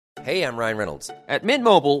Hey, I'm Ryan Reynolds. At Mint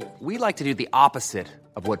Mobile, we like to do the opposite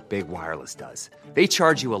of what Big Wireless does. They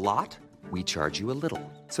charge you a lot, we charge you a little.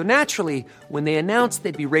 So naturally, when they announced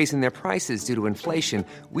they'd be raising their prices due to inflation,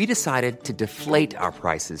 we decided to deflate our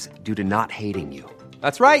prices due to not hating you.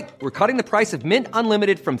 That's right. We're cutting the price of Mint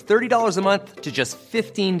Unlimited from $30 a month to just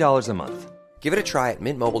 $15 a month. Give it a try at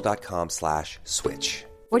mintmobile.com/switch.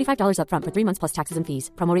 $45 up front for 3 months plus taxes and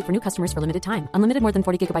fees. Promo rate for new customers for limited time. Unlimited more than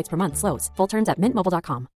 40 gigabytes per month. Slows full terms at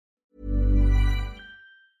mintmobile.com.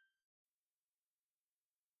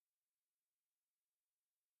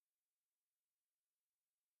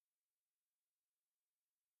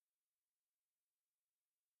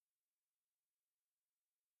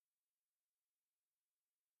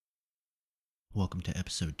 Welcome to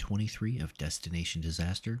episode 23 of Destination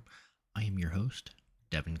Disaster. I am your host,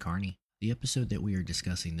 Devin Carney. The episode that we are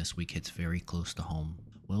discussing this week hits very close to home.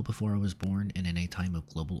 Well before I was born and in a time of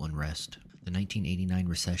global unrest, the 1989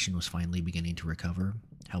 recession was finally beginning to recover.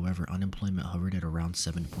 However, unemployment hovered at around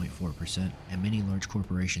 7.4%, and many large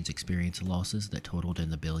corporations experienced losses that totaled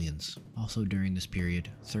in the billions. Also during this period,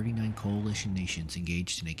 39 coalition nations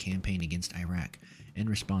engaged in a campaign against Iraq in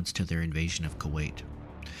response to their invasion of Kuwait.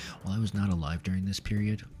 While I was not alive during this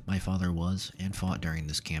period, my father was and fought during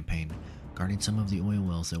this campaign, guarding some of the oil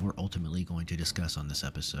wells that we're ultimately going to discuss on this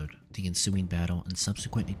episode. The ensuing battle and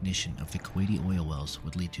subsequent ignition of the Kuwaiti oil wells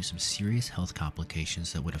would lead to some serious health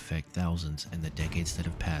complications that would affect thousands in the decades that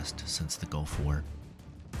have passed since the Gulf War.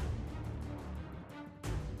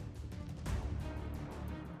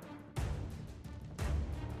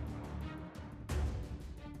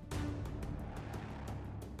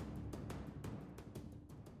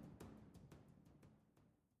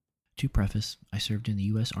 To preface, I served in the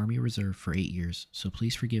U.S. Army Reserve for 8 years, so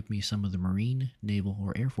please forgive me some of the Marine, Naval,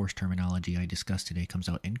 or Air Force terminology I discussed today comes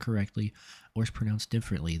out incorrectly or is pronounced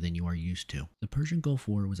differently than you are used to. The Persian Gulf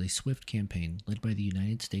War was a swift campaign led by the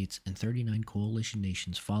United States and 39 coalition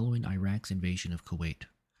nations following Iraq's invasion of Kuwait.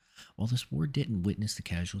 While this war didn't witness the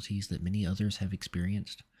casualties that many others have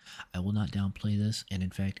experienced, I will not downplay this, and in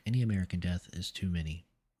fact, any American death is too many.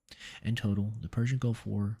 In total, the Persian Gulf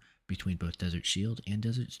War between both Desert Shield and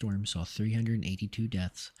Desert Storm saw 382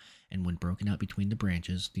 deaths, and when broken out between the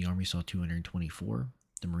branches, the Army saw 224,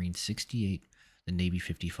 the Marines 68, the Navy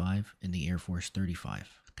 55, and the Air Force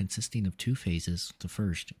 35, consisting of two phases. The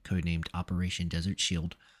first, codenamed Operation Desert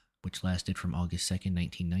Shield, which lasted from August 2,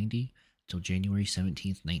 1990, till January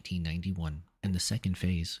 17, 1991, and the second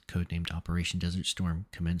phase, codenamed Operation Desert Storm,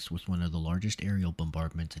 commenced with one of the largest aerial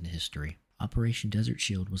bombardments in history. Operation Desert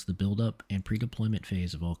Shield was the build-up and pre-deployment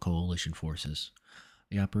phase of all coalition forces.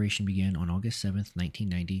 The operation began on August 7,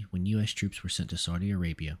 1990, when U.S. troops were sent to Saudi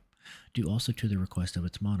Arabia, due also to the request of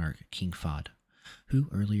its monarch, King Fahd, who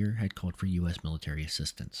earlier had called for U.S. military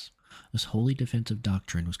assistance. This wholly defensive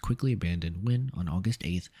doctrine was quickly abandoned when, on August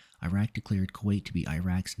 8th, Iraq declared Kuwait to be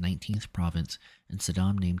Iraq's 19th province, and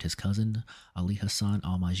Saddam named his cousin, Ali Hassan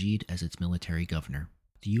al-Majid, as its military governor.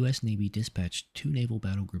 The U.S. Navy dispatched two naval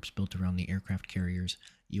battle groups built around the aircraft carriers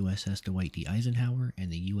USS Dwight D. Eisenhower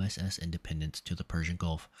and the USS Independence to the Persian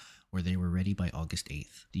Gulf, where they were ready by August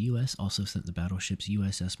 8th. The U.S. also sent the battleships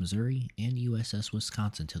USS Missouri and USS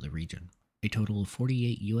Wisconsin to the region. A total of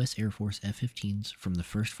 48 U.S. Air Force F-15s from the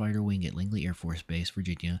 1st Fighter Wing at Langley Air Force Base,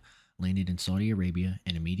 Virginia, landed in Saudi Arabia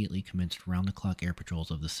and immediately commenced round-the-clock air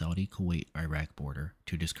patrols of the Saudi-Kuwait-Iraq border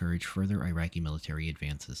to discourage further Iraqi military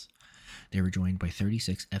advances. They were joined by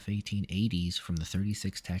 36 F-18ADs from the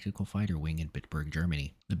 36th Tactical Fighter Wing in Bitburg,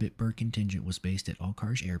 Germany. The Bitburg contingent was based at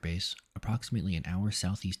Al-Kharj Air Base, approximately an hour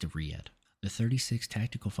southeast of Riyadh. The 36th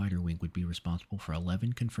Tactical Fighter Wing would be responsible for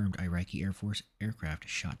 11 confirmed Iraqi Air Force aircraft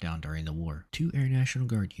shot down during the war. 2 Air National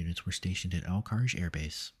Guard units were stationed at Al-Kharj Air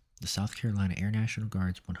Base. The South Carolina Air National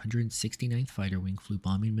Guard's 169th Fighter Wing flew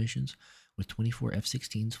bombing missions, with 24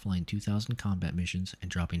 F-16s flying 2,000 combat missions and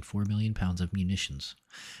dropping 4 million pounds of munitions.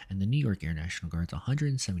 And the New York Air National Guard's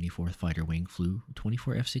 174th Fighter Wing flew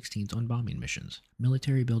 24 F-16s on bombing missions.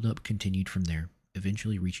 Military buildup continued from there,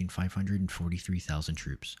 eventually reaching 543,000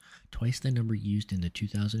 troops, twice the number used in the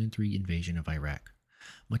 2003 invasion of Iraq.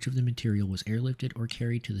 Much of the material was airlifted or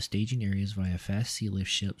carried to the staging areas via fast sea lift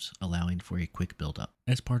ships, allowing for a quick buildup.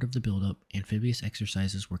 As part of the buildup, amphibious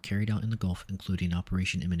exercises were carried out in the Gulf, including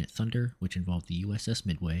Operation Imminent Thunder, which involved the USS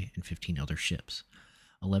Midway and 15 other ships.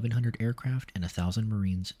 1,100 aircraft and 1,000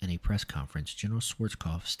 Marines. In a press conference, General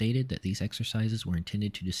Schwarzkopf stated that these exercises were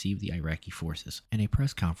intended to deceive the Iraqi forces.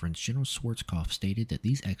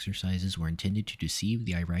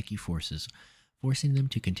 Forcing them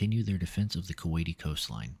to continue their defense of the Kuwaiti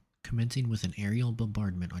coastline. Commencing with an aerial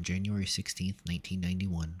bombardment on January 16,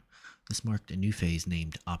 1991, this marked a new phase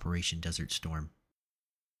named Operation Desert Storm.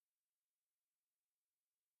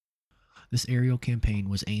 This aerial campaign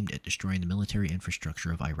was aimed at destroying the military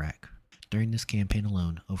infrastructure of Iraq. During this campaign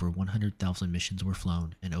alone, over 100,000 missions were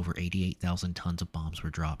flown and over 88,000 tons of bombs were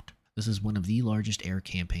dropped. This is one of the largest air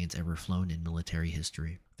campaigns ever flown in military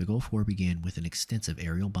history. The Gulf War began with an extensive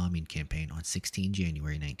aerial bombing campaign on 16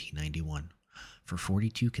 January 1991. For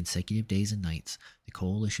 42 consecutive days and nights, the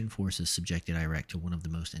coalition forces subjected Iraq to one of the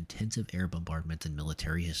most intensive air bombardments in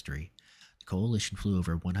military history. The coalition flew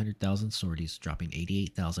over 100,000 sorties, dropping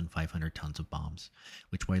 88,500 tons of bombs,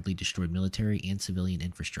 which widely destroyed military and civilian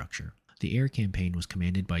infrastructure. The air campaign was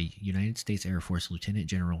commanded by United States Air Force Lieutenant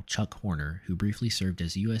General Chuck Horner, who briefly served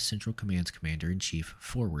as U.S. Central Command's Commander-in-Chief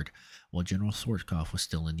forward, while General Schwarzkopf was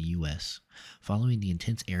still in the U.S. Following the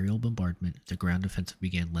intense aerial bombardment, the ground offensive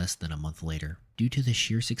began less than a month later. Due to the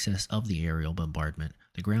sheer success of the aerial bombardment,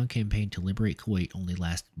 the ground campaign to liberate Kuwait only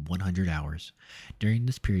lasted 100 hours. During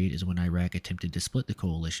this period is when Iraq attempted to split the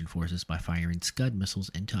coalition forces by firing Scud missiles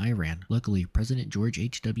into Iran. Luckily, President George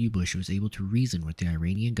H.W. Bush was able to reason with the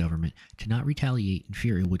Iranian government to not retaliate in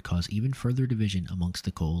fear it would cause even further division amongst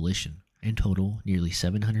the coalition. In total, nearly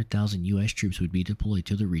 700,000 U.S. troops would be deployed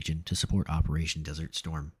to the region to support Operation Desert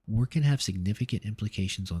Storm. War can have significant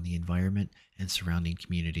implications on the environment and surrounding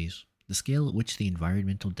communities. The scale at which the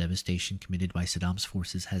environmental devastation committed by Saddam's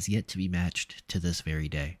forces has yet to be matched to this very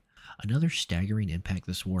day. Another staggering impact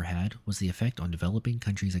this war had was the effect on developing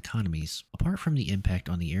countries' economies. Apart from the impact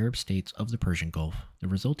on the Arab states of the Persian Gulf, the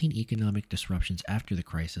resulting economic disruptions after the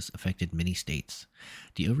crisis affected many states.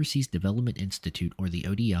 The Overseas Development Institute, or the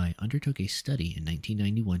ODI, undertook a study in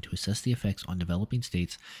 1991 to assess the effects on developing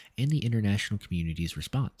states and the international community's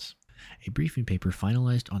response. A briefing paper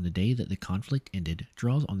finalized on the day that the conflict ended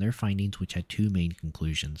draws on their findings, which had two main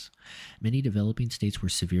conclusions. Many developing states were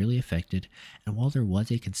severely affected, and while there was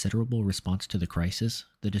a considerable response to the crisis,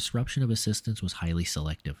 the disruption of assistance was highly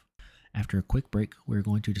selective. After a quick break, we're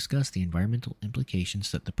going to discuss the environmental implications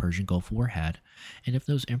that the Persian Gulf War had, and if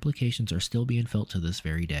those implications are still being felt to this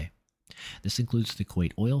very day. This includes the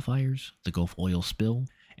Kuwait oil fires, the Gulf oil spill,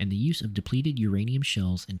 and the use of depleted uranium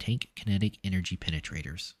shells and tank kinetic energy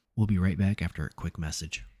penetrators. We'll be right back after a quick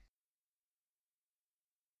message.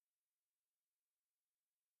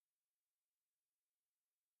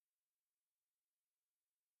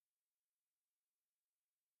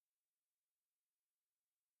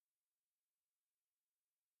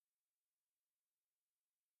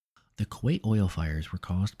 The Kuwait oil fires were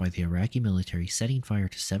caused by the Iraqi military setting fire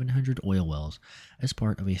to 700 oil wells as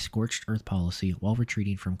part of a scorched earth policy while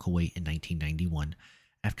retreating from Kuwait in 1991.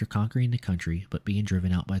 After conquering the country but being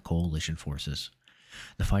driven out by coalition forces.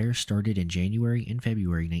 The fires started in January and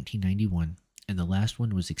February 1991, and the last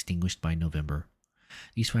one was extinguished by November.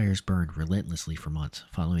 These fires burned relentlessly for months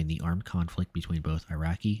following the armed conflict between both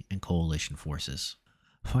Iraqi and coalition forces.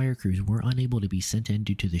 Fire crews were unable to be sent in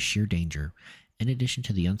due to the sheer danger. In addition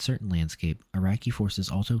to the uncertain landscape, Iraqi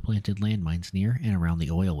forces also planted landmines near and around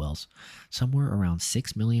the oil wells. Somewhere around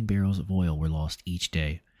 6 million barrels of oil were lost each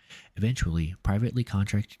day. Eventually, privately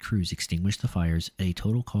contracted crews extinguished the fires at a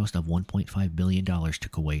total cost of $1.5 billion to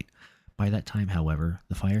Kuwait. By that time, however,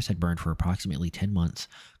 the fires had burned for approximately 10 months,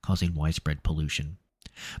 causing widespread pollution.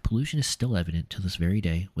 Pollution is still evident to this very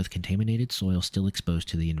day, with contaminated soil still exposed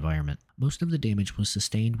to the environment. Most of the damage was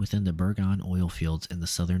sustained within the Burgan oil fields in the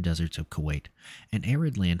southern deserts of Kuwait, an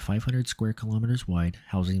arid land 500 square kilometers wide,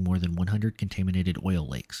 housing more than 100 contaminated oil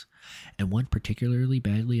lakes. And one particularly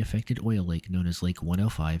badly affected oil lake known as Lake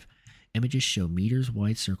 105, images show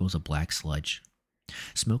meters-wide circles of black sludge.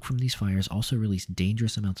 Smoke from these fires also released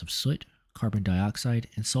dangerous amounts of soot, carbon dioxide,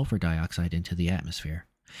 and sulfur dioxide into the atmosphere.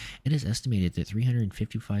 It is estimated that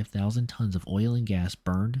 355,000 tons of oil and gas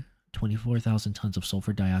burned, 24,000 tons of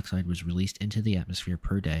sulfur dioxide was released into the atmosphere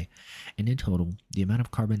per day, and in total, the amount of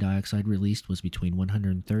carbon dioxide released was between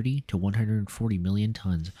 130 to 140 million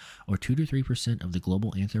tons, or 2 to 3% of the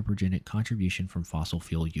global anthropogenic contribution from fossil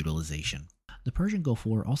fuel utilization. The Persian Gulf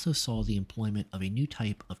War also saw the employment of a new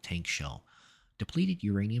type of tank shell. Depleted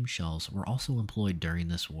uranium shells were also employed during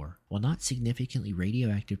this war. While not significantly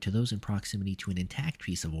radioactive to those in proximity to an intact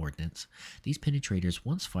piece of ordnance, these penetrators,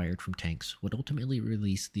 once fired from tanks, would ultimately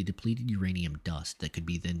release the depleted uranium dust that could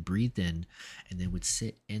be then breathed in and then would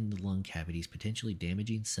sit in the lung cavities, potentially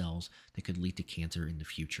damaging cells that could lead to cancer in the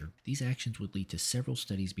future. These actions would lead to several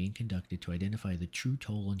studies being conducted to identify the true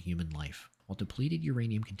toll on human life. While depleted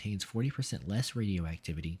uranium contains 40% less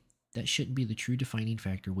radioactivity, that shouldn't be the true defining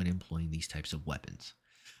factor when employing these types of weapons.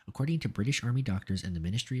 According to British Army doctors and the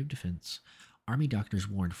Ministry of Defense, Army doctors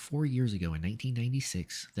warned 4 years ago in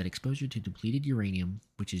 1996 that exposure to depleted uranium,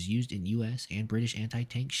 which is used in U.S. and British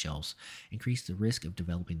anti-tank shells, increased the risk of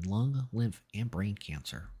developing lung, lymph, and brain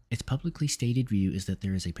cancer. Its publicly stated view is that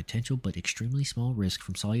there is a potential but extremely small risk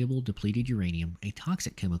from soluble depleted uranium, a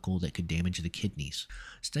toxic chemical that could damage the kidneys.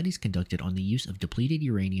 Studies conducted on the use of depleted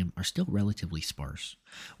uranium are still relatively sparse.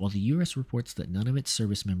 While the U.S. reports that none of its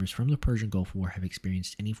service members from the Persian Gulf War have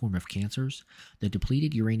experienced any form of cancers, the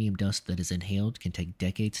depleted uranium dust that is inhaled can take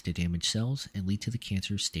decades to damage cells and lead to the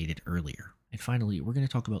cancers stated earlier. And finally, we're going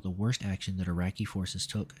to talk about the worst action that Iraqi forces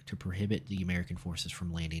took to prohibit the American forces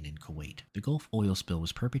from landing in Kuwait. The Gulf oil spill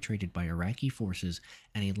was perpetrated by Iraqi forces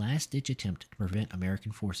in a last-ditch attempt to prevent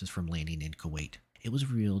American forces from landing in Kuwait. It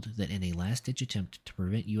was revealed that in a last-ditch attempt to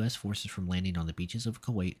prevent U.S. forces from landing on the beaches of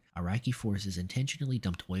Kuwait, Iraqi forces intentionally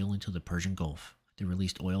dumped oil into the Persian Gulf. They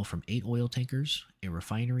released oil from 8 oil tankers, a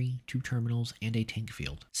refinery, 2 terminals, and a tank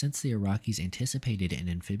field. Since the Iraqis anticipated an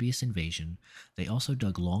amphibious invasion, they also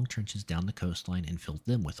dug long trenches down the coastline and filled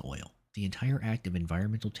them with oil. The entire act of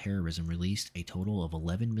environmental terrorism released a total of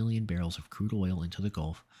 11 million barrels of crude oil into the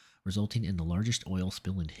Gulf, resulting in the largest oil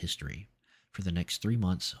spill in history. For the next 3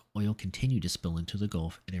 months, oil continued to spill into the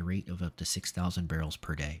Gulf at a rate of up to 6,000 barrels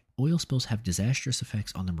per day. Oil spills have disastrous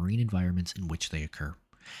effects on the marine environments in which they occur.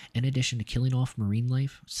 In addition to killing off marine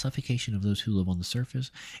life, suffocation of those who live on the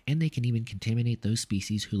surface, and they can even contaminate those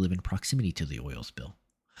species who live in proximity to the oil spill.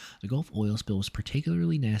 The Gulf oil spill was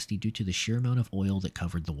particularly nasty due to the sheer amount of oil that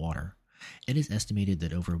covered the water. It is estimated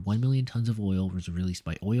that over 1 million tons of oil was released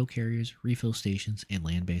by oil carriers, refill stations, and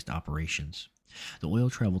land-based operations. The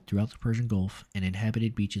oil traveled throughout the Persian Gulf and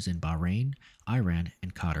inhabited beaches in Bahrain, Iran,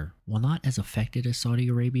 and Qatar. While not as affected as Saudi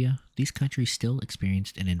Arabia, these countries still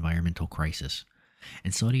experienced an environmental crisis.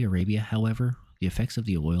 In Saudi Arabia, however, the effects of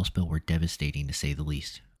the oil spill were devastating to say the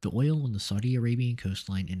least. The oil on the Saudi Arabian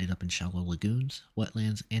coastline ended up in shallow lagoons,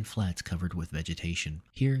 wetlands, and flats covered with vegetation.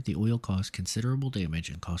 Here, the oil caused considerable damage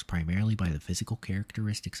and caused primarily by the physical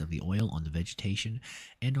characteristics of the oil on the vegetation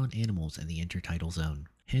and on animals in the intertidal zone.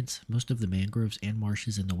 Hence, most of the mangroves and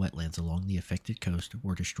marshes in the wetlands along the affected coast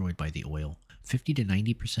were destroyed by the oil. 50 to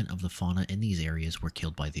 90% of the fauna in these areas were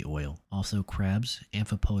killed by the oil. Also, crabs,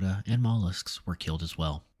 amphipoda, and mollusks were killed as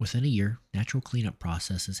well. Within a year, natural cleanup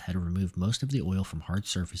processes had removed most of the oil from hard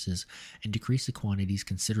surfaces and decreased the quantities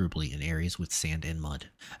considerably in areas with sand and mud.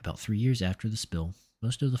 About 3 years after the spill,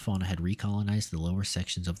 most of the fauna had recolonized the lower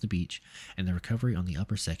sections of the beach, and the recovery on the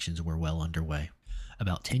upper sections were well underway.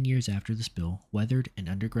 About 10 years after the spill, weathered and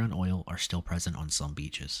underground oil are still present on some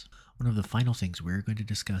beaches. One of the final things we're going to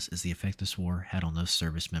discuss is the effect this war had on those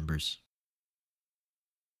service members.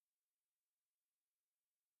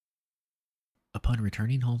 Upon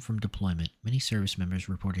returning home from deployment, many service members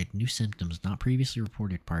reported new symptoms not previously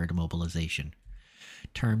reported prior to mobilization.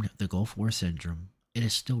 Termed the Gulf War Syndrome, it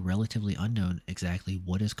is still relatively unknown exactly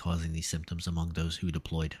what is causing these symptoms among those who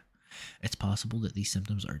deployed. It's possible that these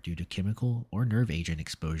symptoms are due to chemical or nerve agent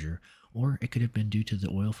exposure, or it could have been due to the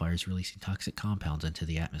oil fires releasing toxic compounds into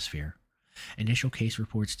the atmosphere. Initial case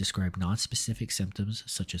reports describe nonspecific symptoms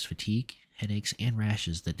such as fatigue, headaches, and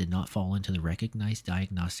rashes that did not fall into the recognized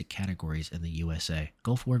diagnostic categories in the USA.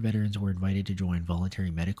 Gulf War veterans were invited to join voluntary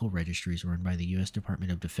medical registries run by the U.S.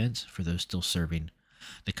 Department of Defense for those still serving,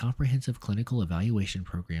 the Comprehensive Clinical Evaluation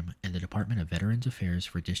Program, and the Department of Veterans Affairs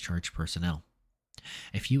for discharged personnel.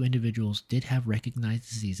 A few individuals did have recognized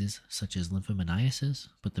diseases such as lymphomaniasis,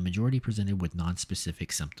 but the majority presented with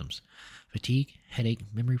nonspecific symptoms. Fatigue, headache,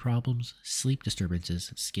 memory problems, sleep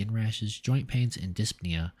disturbances, skin rashes, joint pains, and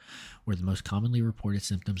dyspnea were the most commonly reported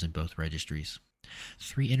symptoms in both registries.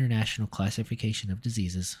 3 International Classification of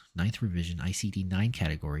Diseases, 9th Revision ICD-9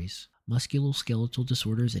 categories, musculoskeletal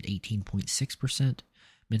disorders at 18.6%,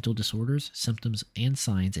 mental disorders, symptoms, and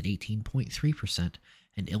signs at 18.3%,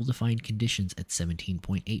 and ill-defined conditions at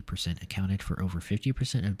 17.8% accounted for over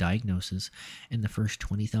 50% of diagnoses in the first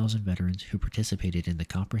 20,000 veterans who participated in the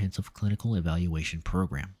Comprehensive Clinical Evaluation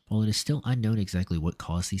Program. While it is still unknown exactly what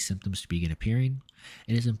caused these symptoms to begin appearing,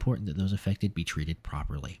 it is important that those affected be treated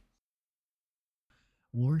properly.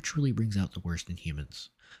 War truly brings out the worst in humans.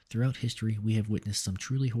 Throughout history, we have witnessed some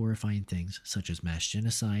truly horrifying things such as mass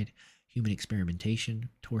genocide, human experimentation,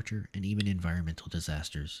 torture, and even environmental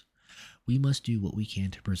disasters. We must do what we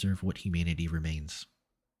can to preserve what humanity remains.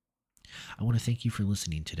 I want to thank you for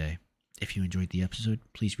listening today. If you enjoyed the episode,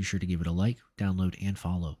 please be sure to give it a like, download, and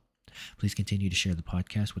follow. Please continue to share the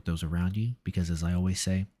podcast with those around you because, as I always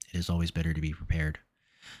say, it is always better to be prepared.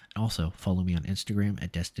 Also, follow me on Instagram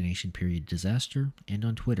at Destination.Disaster and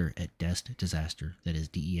on Twitter at DestDisaster, that is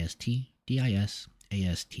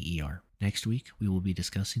DESTDISASTER. Next week, we will be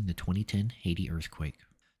discussing the 2010 Haiti earthquake.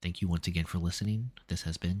 Thank you once again for listening. This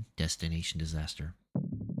has been Destination Disaster.